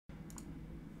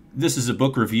This is a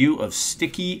book review of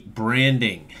Sticky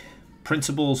Branding,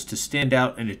 Principles to Stand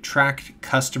Out and Attract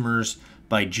Customers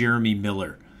by Jeremy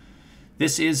Miller.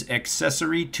 This is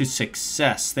Accessory to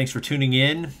Success. Thanks for tuning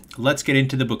in. Let's get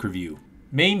into the book review.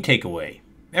 Main takeaway.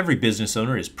 Every business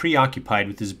owner is preoccupied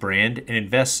with his brand and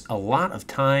invests a lot of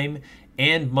time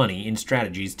and money in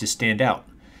strategies to stand out.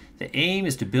 The aim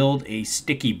is to build a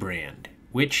sticky brand,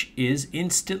 which is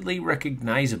instantly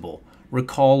recognizable,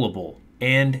 recallable,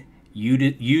 and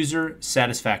user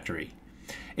satisfactory.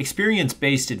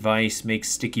 Experience-based advice makes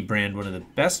Sticky Brand one of the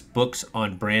best books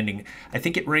on branding. I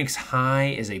think it ranks high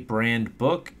as a brand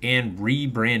book and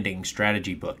rebranding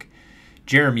strategy book.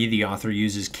 Jeremy, the author,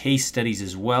 uses case studies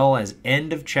as well as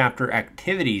end-of-chapter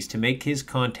activities to make his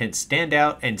content stand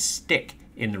out and stick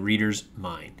in the reader's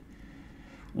mind.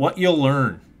 What you'll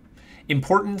learn.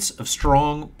 Importance of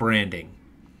strong branding.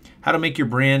 How to make your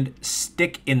brand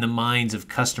stick in the minds of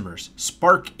customers,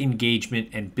 spark engagement,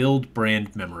 and build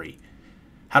brand memory.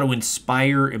 How to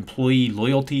inspire employee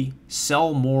loyalty,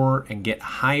 sell more, and get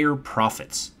higher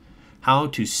profits. How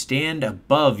to stand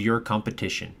above your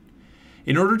competition.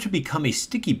 In order to become a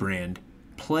sticky brand,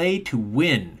 play to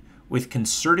win with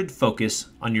concerted focus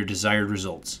on your desired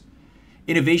results.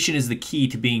 Innovation is the key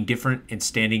to being different and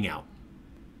standing out.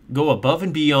 Go above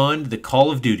and beyond the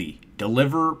call of duty.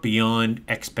 Deliver beyond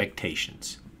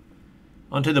expectations.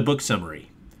 Onto the book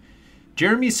summary.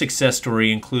 Jeremy's success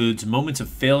story includes moments of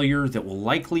failure that will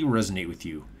likely resonate with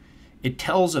you. It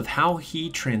tells of how he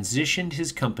transitioned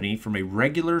his company from a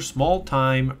regular,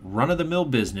 small-time, run-of-the-mill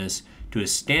business to a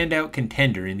standout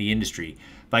contender in the industry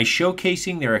by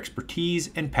showcasing their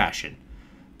expertise and passion.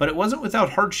 But it wasn't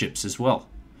without hardships as well.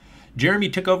 Jeremy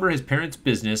took over his parents'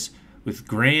 business with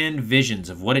grand visions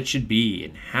of what it should be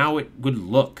and how it would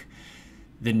look,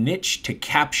 the niche to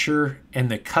capture,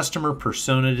 and the customer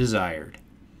persona desired.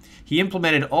 He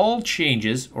implemented all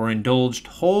changes or indulged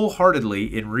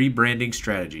wholeheartedly in rebranding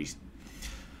strategies.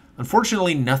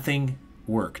 Unfortunately, nothing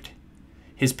worked.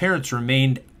 His parents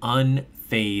remained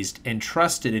unfazed and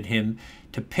trusted in him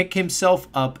to pick himself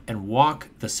up and walk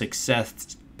the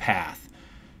success path.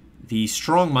 The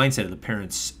strong mindset of the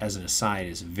parents, as an aside,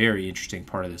 is a very interesting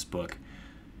part of this book.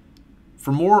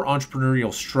 For more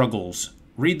entrepreneurial struggles,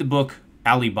 read the book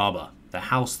Alibaba, the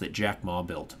House That Jack Ma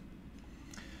Built.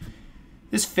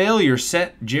 This failure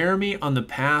set Jeremy on the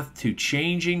path to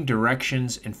changing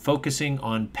directions and focusing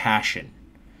on passion,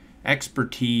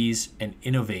 expertise, and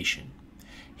innovation.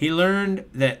 He learned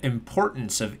the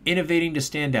importance of innovating to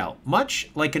stand out,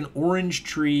 much like an orange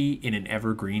tree in an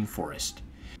evergreen forest.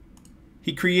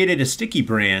 He created a sticky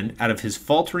brand out of his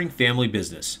faltering family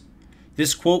business.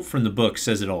 This quote from the book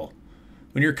says it all.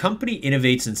 When your company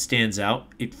innovates and stands out,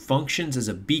 it functions as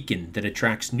a beacon that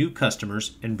attracts new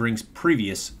customers and brings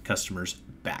previous customers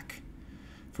back.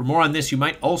 For more on this, you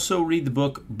might also read the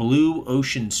book Blue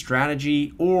Ocean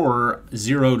Strategy or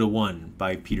 0 to 1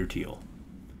 by Peter Thiel.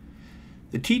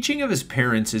 The teaching of his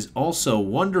parents is also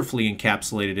wonderfully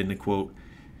encapsulated in the quote,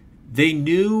 "They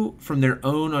knew from their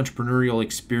own entrepreneurial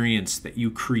experience that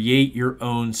you create your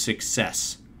own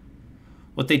success.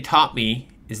 What they taught me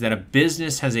is that a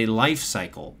business has a life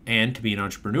cycle, and to be an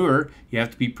entrepreneur, you have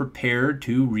to be prepared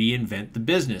to reinvent the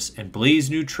business and blaze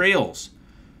new trails.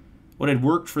 What had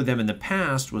worked for them in the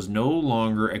past was no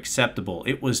longer acceptable.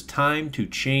 It was time to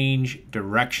change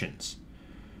directions."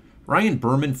 Ryan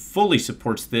Berman fully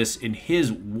supports this in his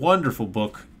wonderful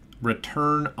book,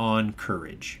 Return on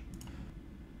Courage.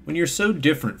 When you're so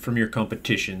different from your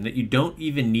competition that you don't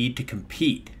even need to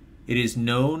compete, it is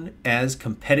known as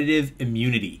competitive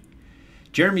immunity.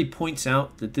 Jeremy points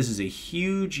out that this is a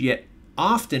huge yet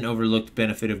often overlooked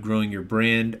benefit of growing your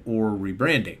brand or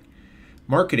rebranding.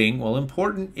 Marketing, while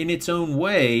important in its own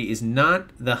way, is not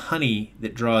the honey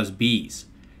that draws bees.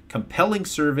 Compelling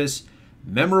service,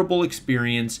 memorable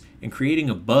experience, and creating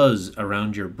a buzz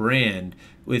around your brand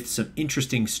with some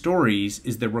interesting stories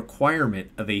is the requirement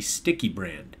of a sticky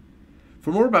brand.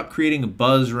 For more about creating a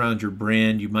buzz around your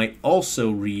brand, you might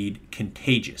also read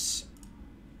Contagious.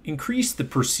 Increase the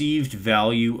perceived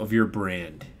value of your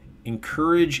brand.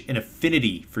 Encourage an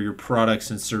affinity for your products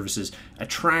and services.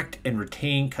 Attract and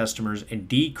retain customers and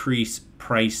decrease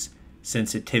price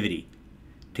sensitivity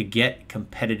to get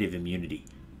competitive immunity.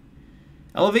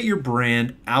 Elevate your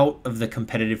brand out of the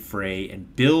competitive fray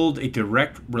and build a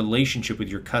direct relationship with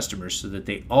your customers so that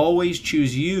they always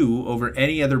choose you over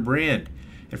any other brand.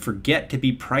 And forget to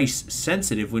be price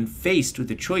sensitive when faced with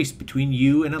the choice between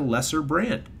you and a lesser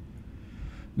brand.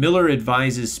 Miller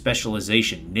advises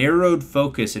specialization, narrowed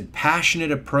focus, and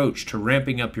passionate approach to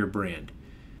ramping up your brand.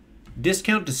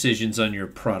 Discount decisions on your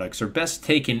products are best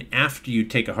taken after you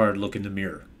take a hard look in the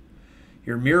mirror.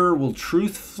 Your mirror will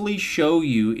truthfully show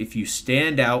you if you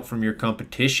stand out from your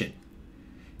competition.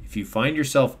 If you find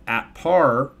yourself at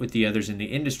par with the others in the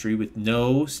industry with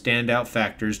no standout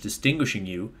factors distinguishing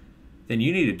you, then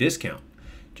you need a discount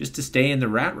just to stay in the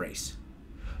rat race.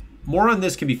 More on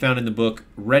this can be found in the book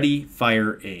Ready,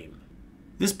 Fire, Aim.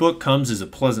 This book comes as a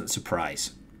pleasant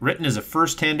surprise. Written as a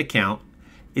first-hand account,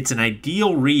 it's an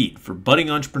ideal read for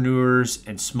budding entrepreneurs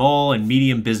and small and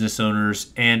medium business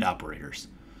owners and operators.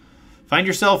 Find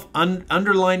yourself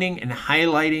underlining and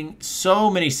highlighting so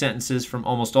many sentences from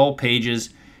almost all pages.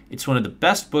 It's one of the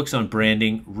best books on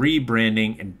branding,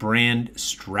 rebranding, and brand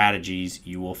strategies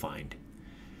you will find.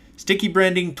 Sticky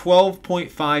Branding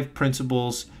 12.5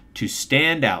 Principles to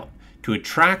Stand Out, to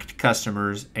Attract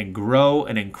Customers, and Grow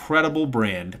an Incredible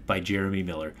Brand by Jeremy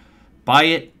Miller. Buy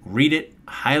it, read it,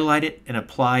 highlight it, and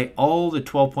apply all the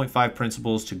 12.5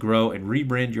 principles to grow and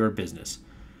rebrand your business.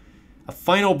 A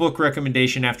final book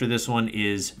recommendation after this one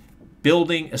is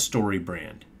Building a Story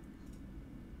Brand.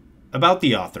 About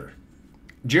the author.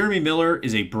 Jeremy Miller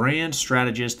is a brand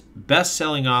strategist,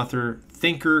 best-selling author,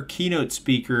 thinker, keynote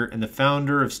speaker, and the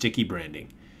founder of Sticky Branding,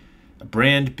 a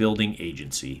brand building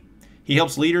agency. He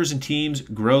helps leaders and teams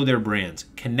grow their brands.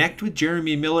 Connect with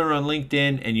Jeremy Miller on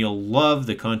LinkedIn and you'll love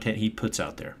the content he puts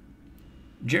out there.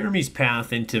 Jeremy's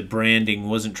path into branding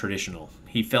wasn't traditional.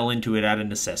 He fell into it out of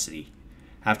necessity.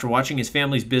 After watching his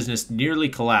family's business nearly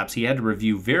collapse, he had to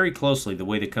review very closely the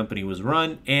way the company was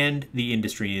run and the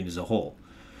industry as a whole.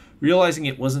 Realizing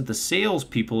it wasn't the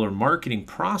salespeople or marketing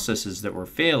processes that were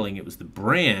failing, it was the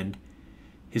brand,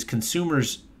 his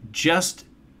consumers just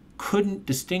couldn't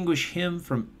distinguish him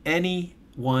from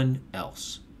anyone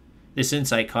else. This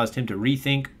insight caused him to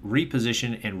rethink,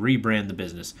 reposition, and rebrand the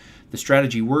business. The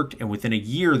strategy worked, and within a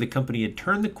year, the company had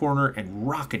turned the corner and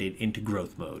rocketed into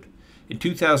growth mode. In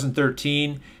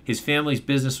 2013, his family's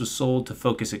business was sold to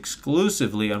focus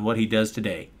exclusively on what he does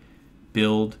today: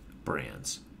 build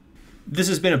brands. This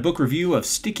has been a book review of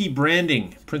Sticky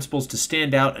Branding, Principles to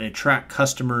Stand Out and Attract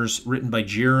Customers, written by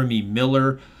Jeremy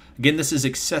Miller. Again, this is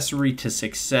Accessory to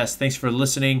Success. Thanks for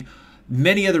listening.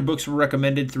 Many other books were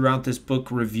recommended throughout this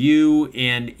book review,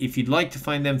 and if you'd like to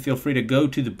find them, feel free to go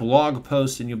to the blog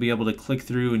post and you'll be able to click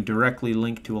through and directly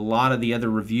link to a lot of the other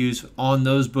reviews on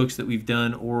those books that we've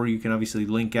done, or you can obviously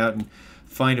link out and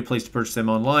find a place to purchase them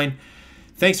online.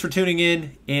 Thanks for tuning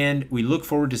in, and we look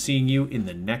forward to seeing you in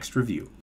the next review.